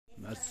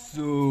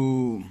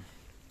Masu.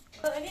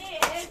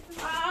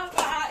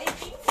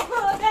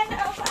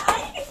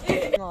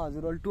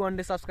 हजुर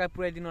 200 subscribe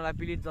पुर्याइदिनु होला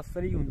प्लिज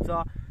जसरी हुन्छ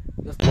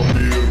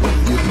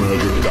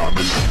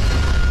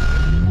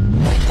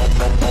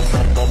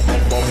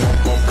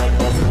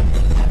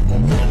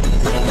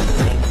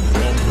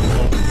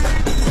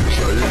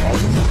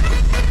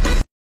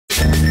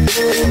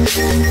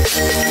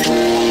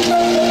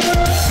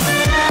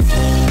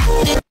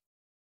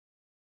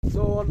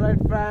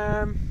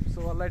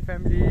So alright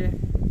family.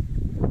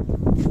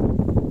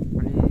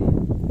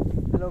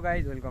 Hello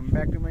guys, welcome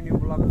back to my new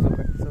vlog.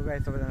 So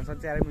guys, सबैजना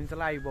सच्यारै हुन्छ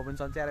ला आइबो पनि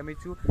सच्यारैमै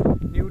छु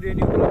न्यू डे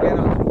न्यू vlog लिएर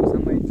आउँछु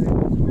सँगै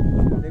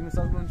देख्न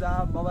सक्नुहुन्छ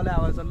बाबाले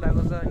आवाज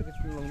चलिरहेको छ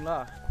एकछिन ल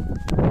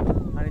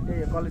अनि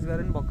त्यही कलेज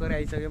गएर नि भक्करै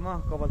आइसके म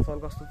कपाल सल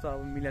कस्तो छ अब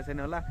मिला छैन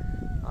होला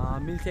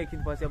मिल्छ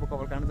एकछिन पछि अब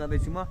कपाल काट्न जाँदै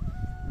छु म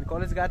अनि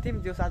कलेज गएको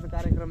थियौँ त्यो आज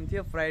कार्यक्रम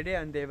थियो फ्राइडे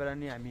अनि त्यही भएर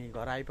नि हामी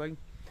घर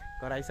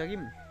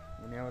आइसक्यौँ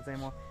अनि अब चाहिँ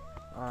म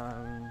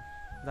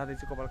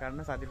जाँदैछु कपाल काट्न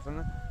साथीहरूसँग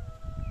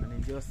अनि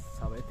जोस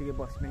अब यतिकै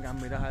बस्ने काम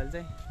भइरहेको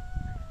चाहिँ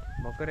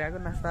भर्खरै आएको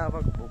नास्ता अब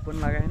भोक पनि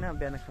लागेन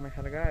बिहान खाना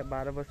खाएर गयो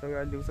 12 बजे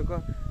अहिले दिउँसोको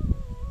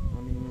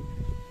अनि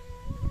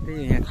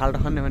त्यही यहाँ खाल्डो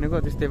खन्ने भनेको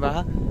त्यस्तै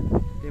भए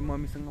त्यही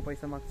मम्मीसँग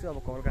पैसा माग्छु अब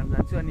कपाल काट्न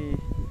जान्छु अनि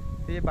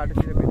त्यही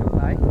बाटोतिर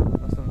भेटौँला है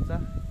कस्तो हुन्छ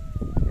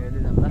हेर्दै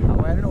जाँदा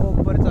हावाहरू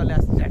ओभर चले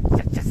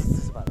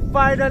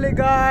फाइनली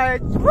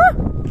गाइस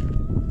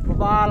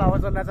बबाल हावा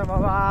चलिरहेछ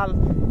बबाल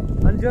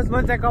अनि जोस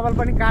मन चाहिँ कपाल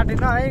पनि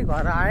काटेन है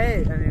घर आएँ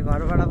अनि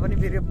घरबाट पनि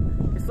फेरि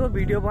यसो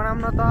भिडियो बनाऊँ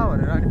न त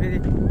भनेर अनि फेरि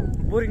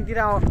बोरिङतिर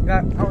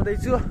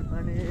आउँदैछु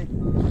अनि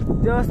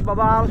जोस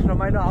बबाल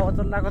रमाइलो हावा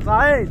चलिरहेको छ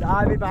है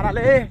दाबी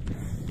पाराले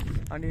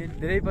अनि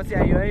धेरै पछि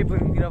आयो है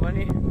बोरिङतिर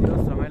पनि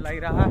जोस रमाइलो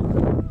लागिरह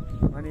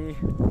अनि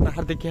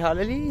पाहाडदेखि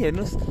अलिअलि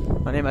हेर्नुहोस्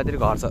अनि माथि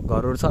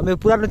घरहरू छ मेरो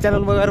पुरानो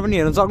च्यानलमा गएर पनि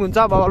हेर्नु सक्नुहुन्छ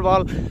बबाल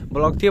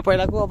भ्लग थियो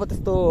पहिलाको अब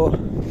त्यस्तो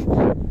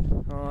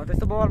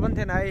बबाल पनि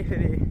थिएन है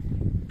फेरि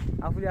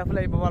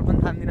आफूलाई बबाल पनि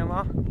थान्दिनँ म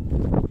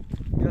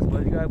जस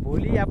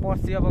भोलि या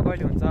पर्सि अब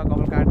कहिले हुन्छ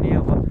कपाल काट्ने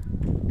अब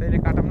त्यसले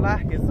काटौँला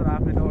यसो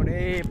आफ्नो दौडे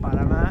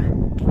पालामा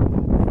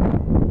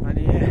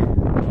अनि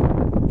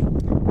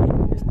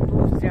यस्तो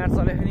स्याहार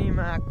चल्यो भने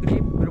माक्री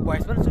मेरो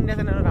भोइस पनि सुन्ने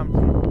छैन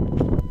राम्रो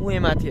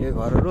उहीँ माथि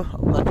घरहरू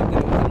माथि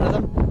सुन्न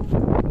छन्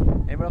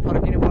यहाँबाट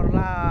फर्किनु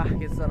पर्ला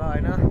यसो र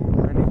होइन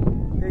अनि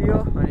त्यही हो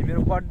अनि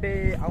मेरो बर्थडे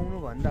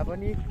आउनुभन्दा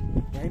पनि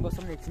यहीँ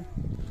बसौँ न एकछिन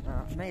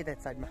नै यता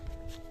साइडमा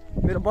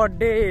मेरो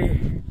बर्थडे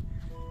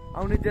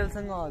आउने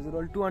तेलसँग हजुर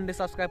 200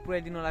 सब्स्क्राइब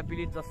पुर्याइदिनु होला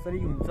प्लिज जसरी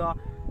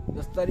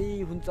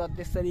हुन्छ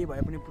त्यसरी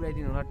भए पनि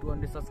पुर्याइदिनु होला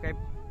 200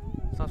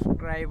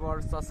 सब्सक्राइब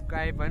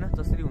होइन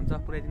जसरी हुन्छ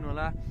पुर्याइदिनु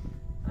होला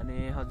अनि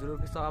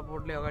हजुरहरूको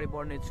सपोर्टले अगाडि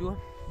बढ्ने छु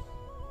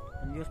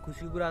अनि यो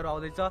खुसीको कुराहरू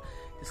आउँदैछ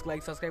त्यसको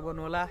लागि सब्सक्राइब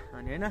गर्नु होला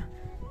अनि होइन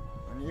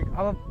अनि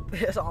अब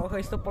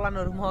यस्तो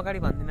प्लानहरू म अगाडि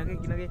भन्दिनँ कि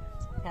किनकि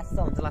फ्यास्स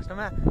हुन्छ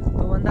लास्टमा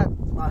त्योभन्दा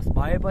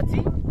भएपछि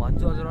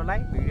भन्छु हजुरहरूलाई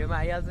भिडियोमा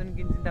आइहाल्छ नि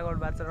किन चिन्ता गर्नु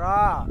भएको छ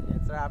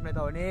र आफ्नै त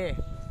हो नि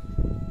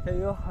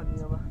त्यही हो अनि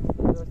अब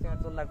त्यो त्यहाँ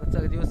चल्लाको छ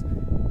त्यो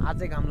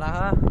आजै घाम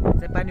लाग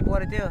चाहिँ पानी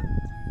परेको थियो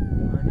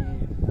अनि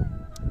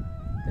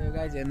त्यो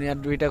गाइज हेर्नु यहाँ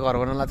दुईवटा घर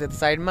बनाउला त्यो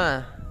साइडमा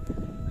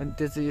अनि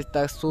त्यो चाहिँ यस्ता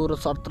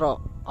 16-17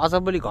 अझ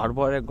पनि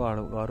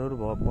घरहरू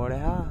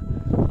बढ्या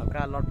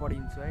हल्का लटपट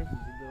हिँड्छु है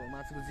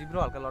माछुको जिब्रो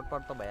हल्का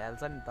लटपट त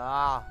भइहाल्छ नि त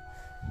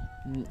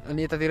अनि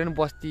यतातिर पनि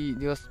बस्ती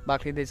दिवस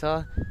बाक्लिँदैछ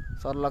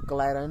सर्लक्क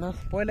लगाएर होइन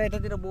पहिला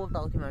यतातिर बहुत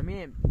आउँथ्यौँ हामी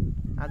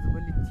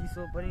आजभोलि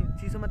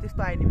चिसोमा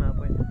त्यस्तो आयो नि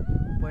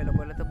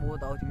पहिला त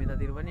बहुत आउँथ्यौँ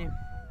यतातिर पनि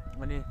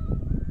अनि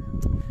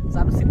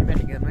सानो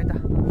सिनेमेटिक हेर्नु है त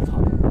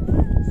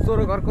सोह्र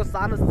घरको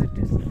सानो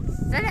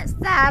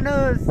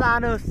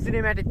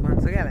सिनेमेटिक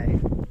भन्छ क्या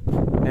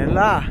हेर्नु ल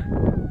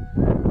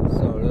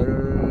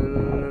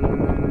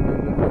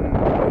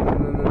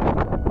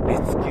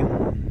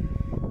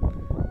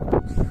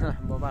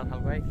बबाल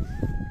खालको है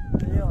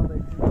त्यही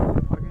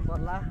फर्किनु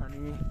पर्ला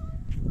अनि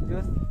त्यो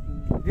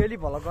डेली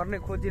भ्लग गर्ने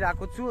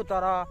खोजिरहेको छु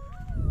तर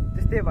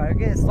त्यस्तै भयो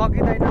कि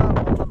सकिँदैन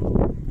मतलब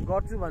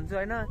गर्छु भन्छु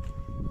होइन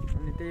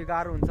अनि त्यही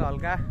गाह्रो हुन्छ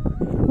हल्का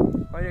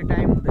कहिले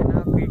टाइम हुँदैन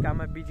केही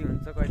काममा बिजी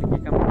हुन्छ कहिले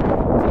केही काममा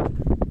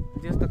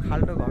हुन्छ जस्तो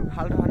खाल्डो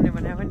खन्ने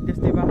भने पनि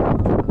त्यस्तै भयो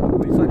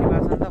भोलि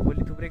शनिबार छ नि त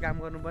भोलि थुप्रै काम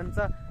गर्नु पनि छ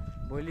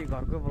भोलि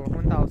घरको भ्लग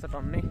पनि त आउँछ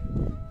टन्नै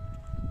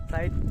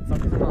सायद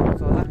सकेसम्म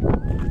आउँछ होला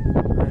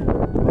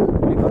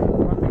भोलि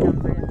गर्नुपर्ने काम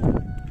छ यहाँ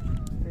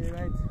त्यही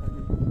गाइज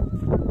अनि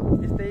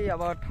त्यस्तै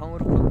अब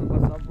ठाउँहरू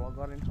खोज्नुपर्छ भ्लग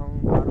गर्ने ठाउँ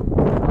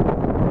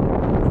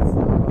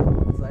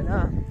होइन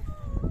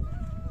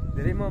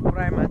धेरै म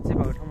प्रायः मान्छे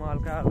भएको ठाउँमा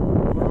हल्का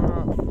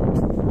बनाउन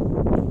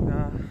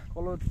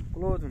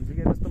क्लोज हुन्छ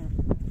कि जस्तो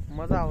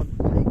मजा आउँछ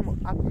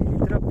आफ्नो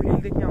भित्र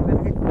फिलदेखि आउँदैन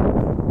कि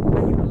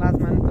लाज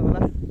मान्नु त होला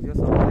यो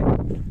सब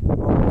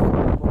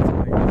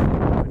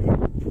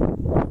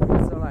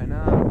होइन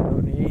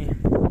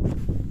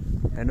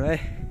हेर्नु है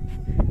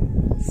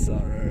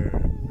सर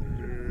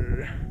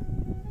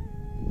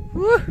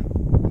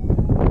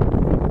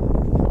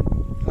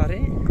अरे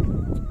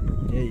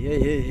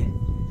ए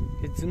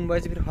जुम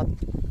भएपछि फेरि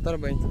खत्तर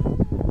भइन्छ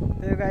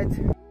त्यही गाइज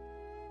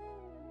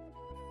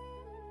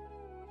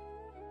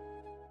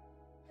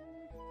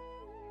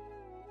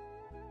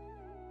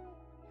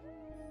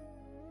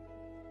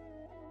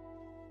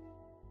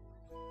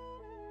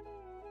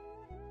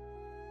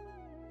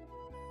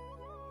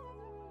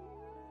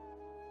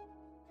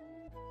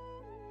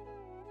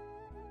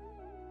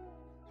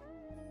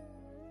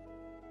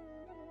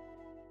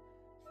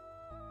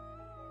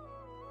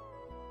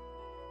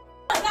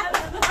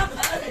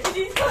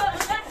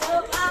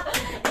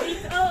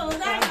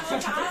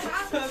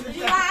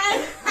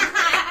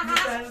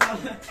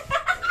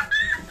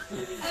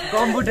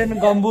गम्बुट एन्ड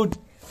गम्बुट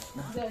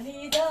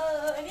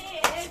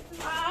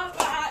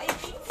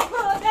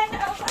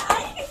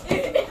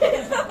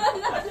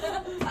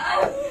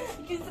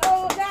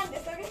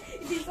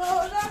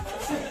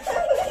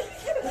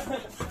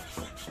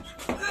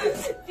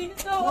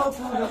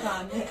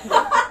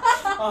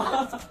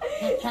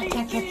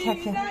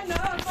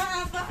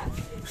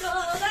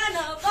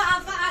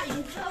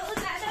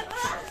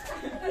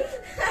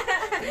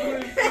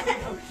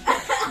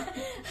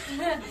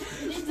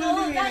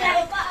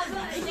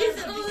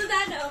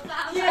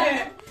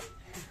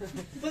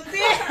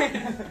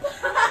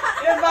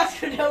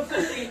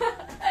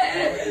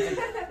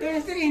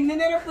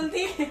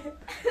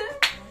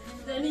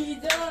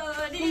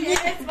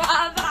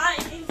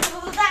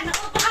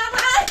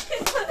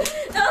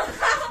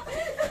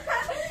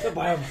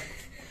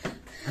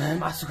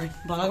मासु खै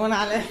भगवान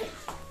हाले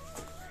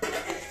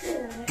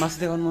मासु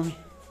देखाउनु मम्मी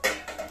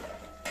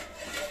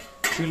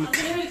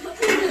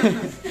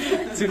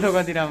चुलो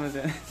कति राम्रो छ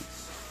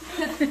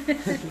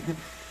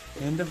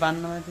हेर्नु त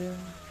बान्नमा थियो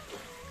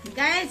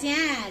गाइस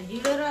यहाँ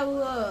ढिलो र उ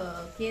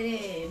के रे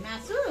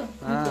मासु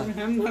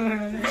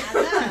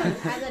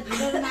आज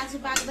ढिलो र मासु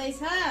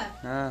पाक्दैछ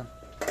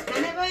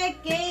खाने भए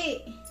केही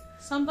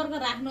सम्पर्क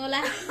राख्नु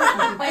होला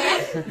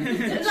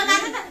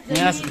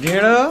यहाँ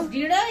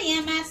ढिँडो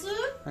यहाँ मासु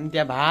अनि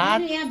त्यहाँ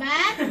भात यहाँ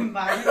भात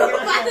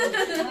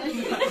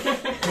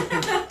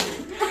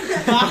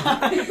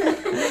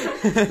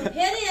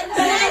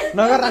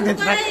नगर राख्नु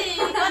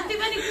कति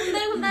पनि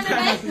खुल्दै खुल्दैन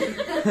गाइस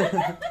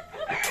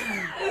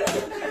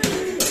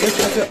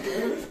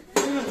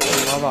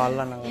अब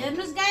हल्ला नगर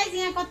हेर्नुस् गाइस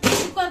यहाँ कति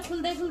कुकर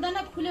खुल्दै खुल्दैन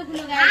खुल्यो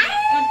गाइस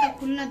कति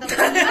खुल्न त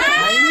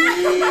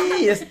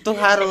यस्तो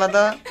खाएर होला त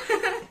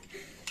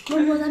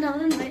मजा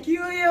नआउनु नि के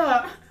हो यो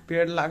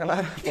पेट लाग्ला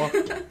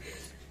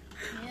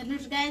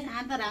हेर्नुस् गाइस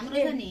हात त राम्रो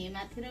छ नि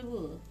माथि र बु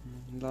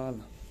ल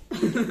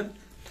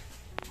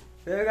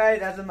ए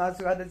गाइस आज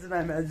मासु खाँदैछु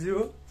हामी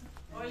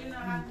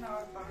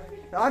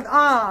आज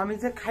हामी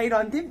चाहिँ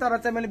खाइरहन्थ्यौँ तर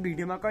चाहिँ मैले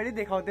भिडियोमा कहिले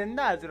देखाउँथेँ नि त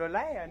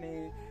हजुरहरूलाई अनि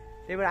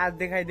त्यही भएर आज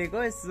देखाइदिएको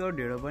यसो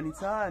ढेँडो पनि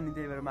छ अनि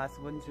त्यही भएर मासु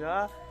पनि छ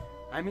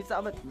हामी चाहिँ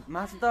अब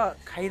मासु त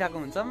खाइरहेको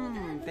हुन्छौँ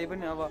त्यही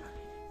पनि अब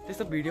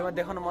त्यस्तो भिडियोमा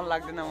देखाउन मन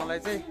लाग्दैन मलाई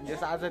चाहिँ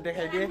जस्तो आज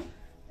देखाइदिएँ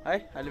है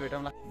अहिले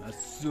भेटौँला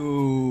मासु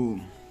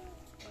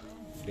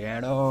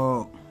ढेँडो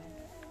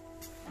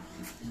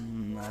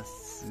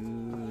मासु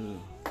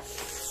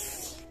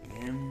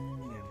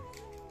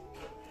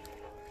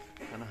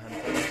खाना खान्छ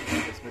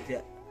त्यसपछि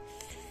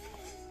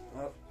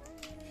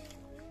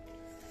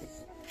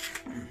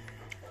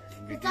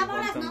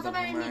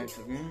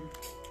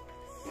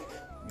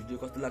भिडियो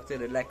कस्तो लाग्छ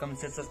लाइक कमेन्ट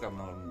सेयर सब्सक्राइब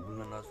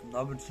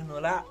नबिर्सनु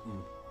होला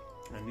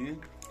अनि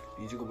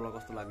हिजोको ब्लग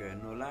कस्तो लाग्यो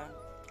हेर्नु होला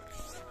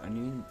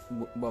अनि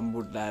बम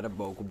बुट्टाएर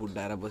भाउको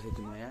बुट्टाएर बसेको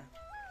छु म यहाँ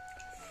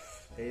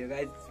त्यही हो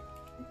गाइस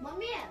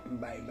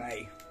बाई बाई